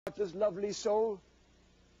this lovely soul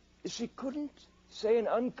is she couldn't say an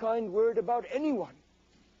unkind word about anyone.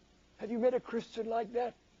 Have you met a Christian like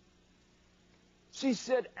that? She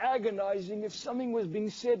said, agonizing, if something was being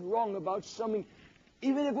said wrong about something,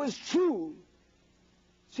 even if it was true,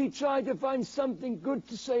 she tried to find something good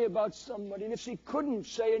to say about somebody. And if she couldn't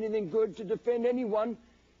say anything good to defend anyone,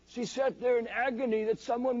 she sat there in agony that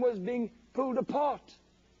someone was being pulled apart.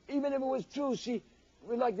 Even if it was true, she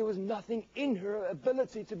was like there was nothing in her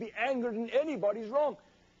ability to be angered in anybody's wrong.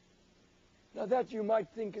 Now that you might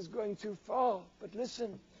think is going too far, but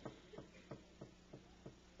listen.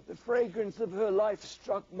 The fragrance of her life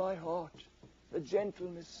struck my heart. The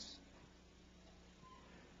gentleness.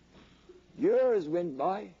 Years went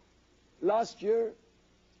by. Last year,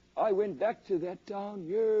 I went back to that town.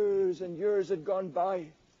 Years and years had gone by.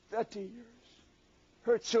 30 years.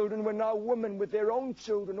 Her children were now women with their own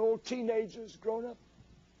children, all teenagers, grown up.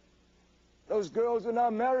 Those girls were now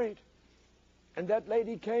married. And that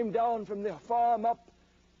lady came down from the farm up.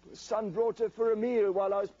 Her son brought her for a meal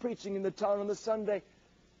while I was preaching in the town on the Sunday.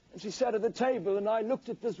 And she sat at the table, and I looked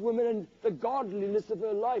at this woman and the godliness of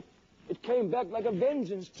her life. It came back like a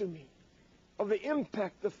vengeance to me of the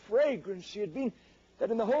impact, the fragrance she had been,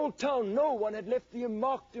 that in the whole town no one had left the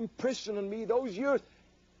marked impression on me those years.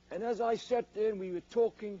 And as I sat there and we were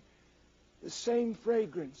talking, the same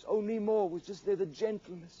fragrance, only more, was just there, the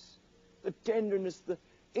gentleness, the tenderness, the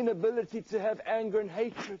inability to have anger and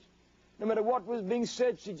hatred. No matter what was being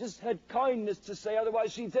said, she just had kindness to say,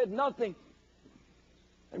 otherwise she said nothing.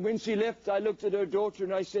 And when she left, I looked at her daughter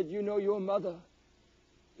and I said, you know, your mother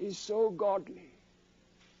is so godly.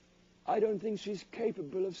 I don't think she's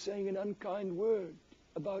capable of saying an unkind word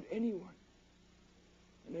about anyone.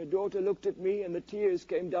 And her daughter looked at me and the tears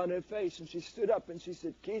came down her face and she stood up and she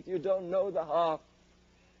said, Keith, you don't know the half.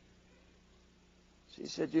 She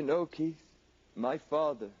said, you know, Keith, my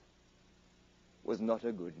father was not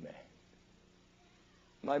a good man.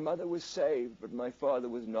 My mother was saved, but my father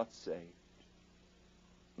was not saved.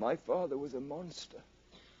 My father was a monster.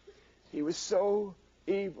 He was so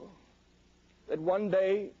evil that one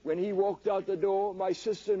day when he walked out the door, my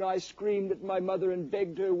sister and I screamed at my mother and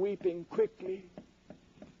begged her, weeping, quickly,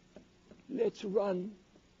 let's run.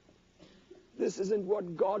 This isn't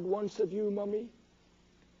what God wants of you, Mommy.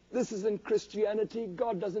 This isn't Christianity.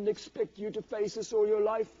 God doesn't expect you to face this all your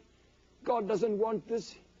life. God doesn't want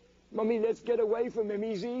this. Mommy, let's get away from him.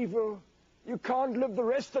 He's evil. You can't live the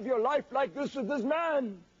rest of your life like this with this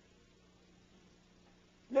man.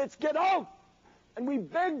 Let's get out. And we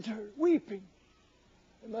begged her, weeping.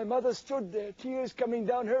 And my mother stood there, tears coming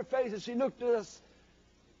down her face as she looked at us.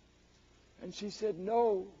 And she said,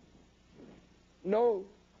 no, no.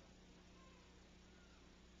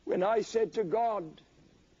 When I said to God,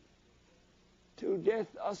 till death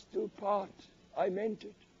us do part, I meant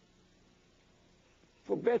it.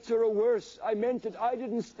 For better or worse, I meant it. I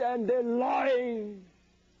didn't stand there lying.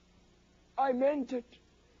 I meant it.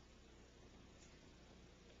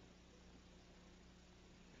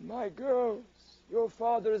 My girls, your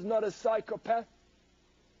father is not a psychopath.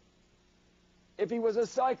 If he was a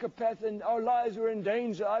psychopath and our lives were in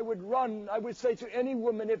danger, I would run. I would say to any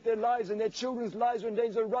woman, if their lives and their children's lives were in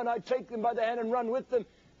danger, run. I'd take them by the hand and run with them.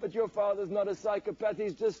 But your father's not a psychopath.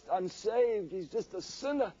 He's just unsaved. He's just a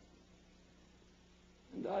sinner.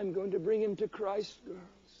 And I'm going to bring him to Christ, girls.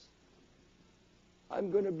 I'm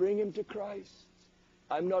going to bring him to Christ.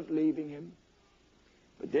 I'm not leaving him.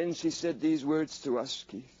 But then she said these words to us,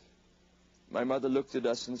 Keith. My mother looked at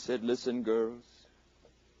us and said, listen, girls.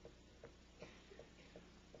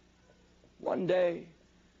 One day,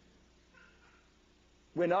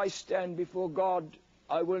 when I stand before God,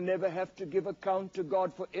 I will never have to give account to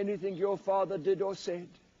God for anything your father did or said.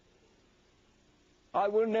 I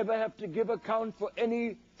will never have to give account for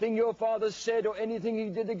anything your father said or anything he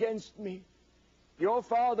did against me. Your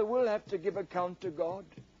father will have to give account to God,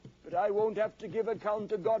 but I won't have to give account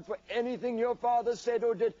to God for anything your father said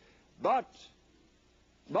or did. But,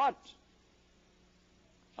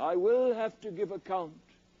 I will have to give account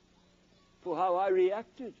for how I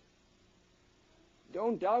reacted.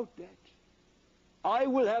 Don't doubt that. I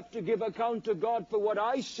will have to give account to God for what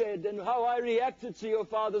I said and how I reacted to your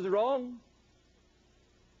father's wrong.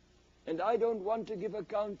 And I don't want to give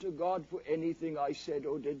account to God for anything I said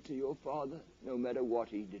or did to your father, no matter what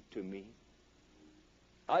he did to me.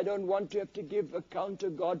 I don't want to have to give account to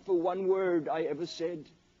God for one word I ever said,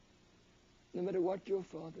 no matter what your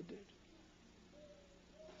father did.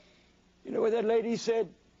 You know what that lady said?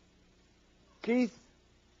 Keith,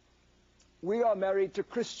 we are married to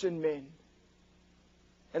Christian men,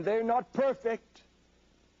 and they're not perfect.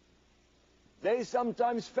 They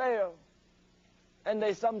sometimes fail. And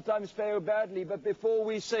they sometimes fail badly, but before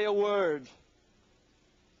we say a word,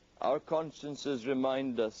 our consciences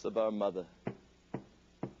remind us of our mother.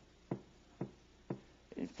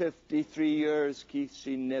 In 53 years, Keith,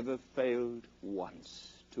 she never failed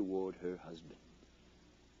once toward her husband.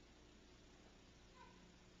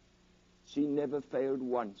 She never failed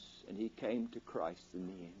once, and he came to Christ in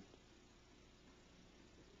the end.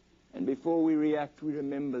 And before we react, we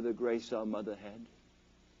remember the grace our mother had.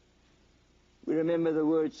 We remember the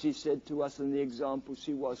words she said to us and the example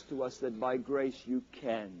she was to us, that by grace you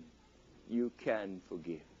can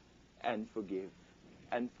forgive, and forgive,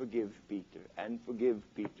 and forgive Peter, and forgive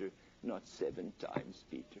Peter, not 7 times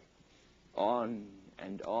Peter. On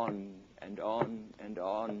and on and on and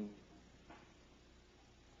on.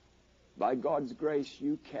 By God's grace,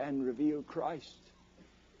 you can reveal Christ.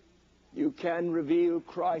 You can reveal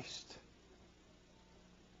Christ.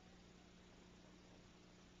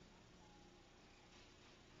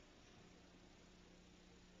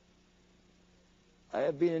 I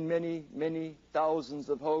have been in many, many thousands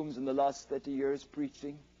of homes in the last 30 years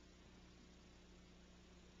preaching.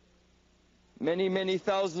 Many, many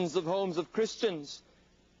thousands of homes of Christians.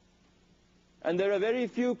 And there are very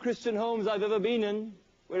few Christian homes I've ever been in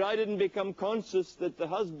where I didn't become conscious that the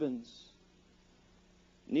husbands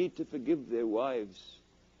need to forgive their wives.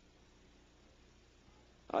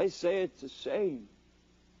 I say it's a shame.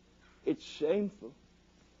 It's shameful.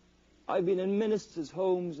 I've been in ministers'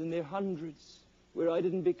 homes, and there are hundreds, where I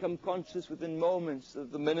didn't become conscious within moments that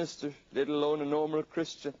the minister, let alone a normal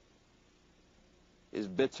Christian, is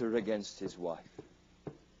bitter against his wife.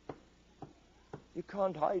 You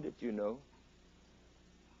can't hide it, you know.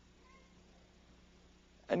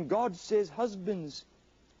 And God says, husbands,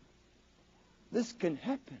 this can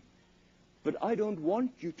happen, but I don't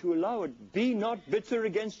want you to allow it. Be not bitter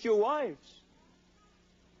against your wives.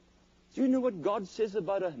 Do you know what God says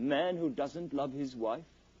about a man who doesn't love his wife?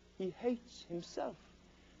 He hates himself.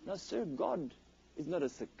 Now, sir, God is not a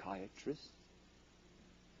psychiatrist.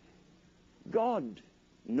 God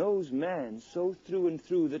knows man so through and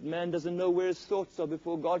through that man doesn't know where his thoughts are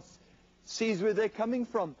before God sees where they're coming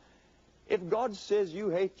from. If God says you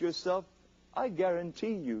hate yourself, I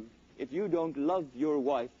guarantee you, if you don't love your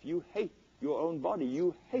wife, you hate your own body.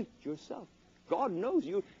 You hate yourself. God knows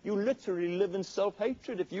you. You literally live in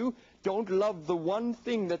self-hatred if you don't love the one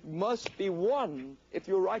thing that must be one if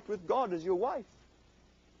you're right with God as your wife.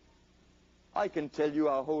 I can tell you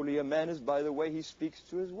how holy a man is by the way he speaks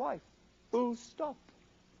to his wife. Full stop.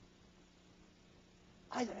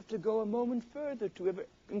 I'd have to go a moment further to ever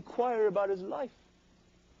inquire about his life.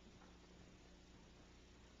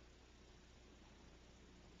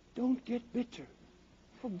 Don't get bitter.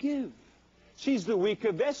 Forgive. She's the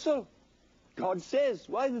weaker vessel. God says.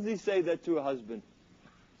 Why does he say that to a husband?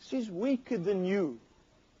 She's weaker than you.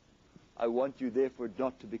 I want you therefore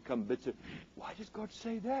not to become bitter. Why does God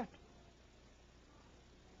say that?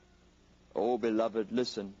 Oh, beloved,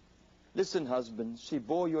 listen. Listen, husbands. She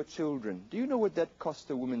bore your children. Do you know what that cost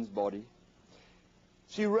a woman's body?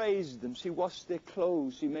 She raised them. She washed their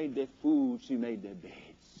clothes. She made their food. She made their beds.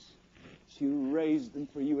 She raised them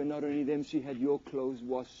for you, and not only them, she had your clothes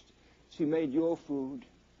washed. She made your food.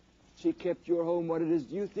 She kept your home what it is.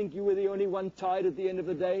 Do you think you were the only one tired at the end of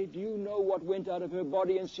the day? Do you know what went out of her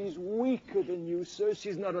body? And she's weaker than you, sir.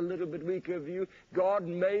 She's not a little bit weaker of you. God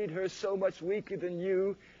made her so much weaker than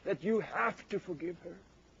you that you have to forgive her.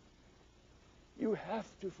 You have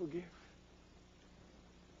to forgive.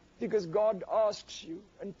 Because God asks you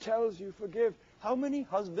and tells you, forgive. How many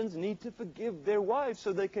husbands need to forgive their wives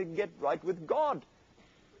so they can get right with God?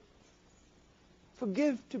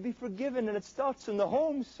 Forgive to be forgiven, and it starts in the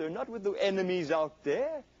home, sir, not with the enemies out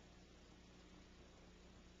there.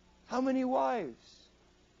 How many wives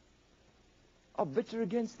are bitter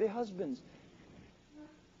against their husbands?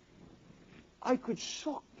 I could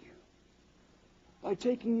shock you by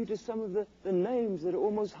taking you to some of the names that are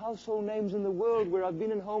almost household names in the world, where I've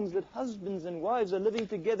been in homes that husbands and wives are living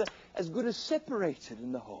together as good as separated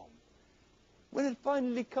in the home. When it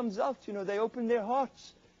finally comes out, you know, they open their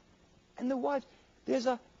hearts. And the wives, there's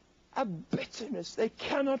a bitterness. They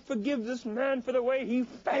cannot forgive this man for the way he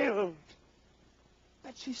failed.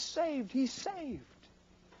 But she's saved. He's saved.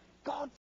 God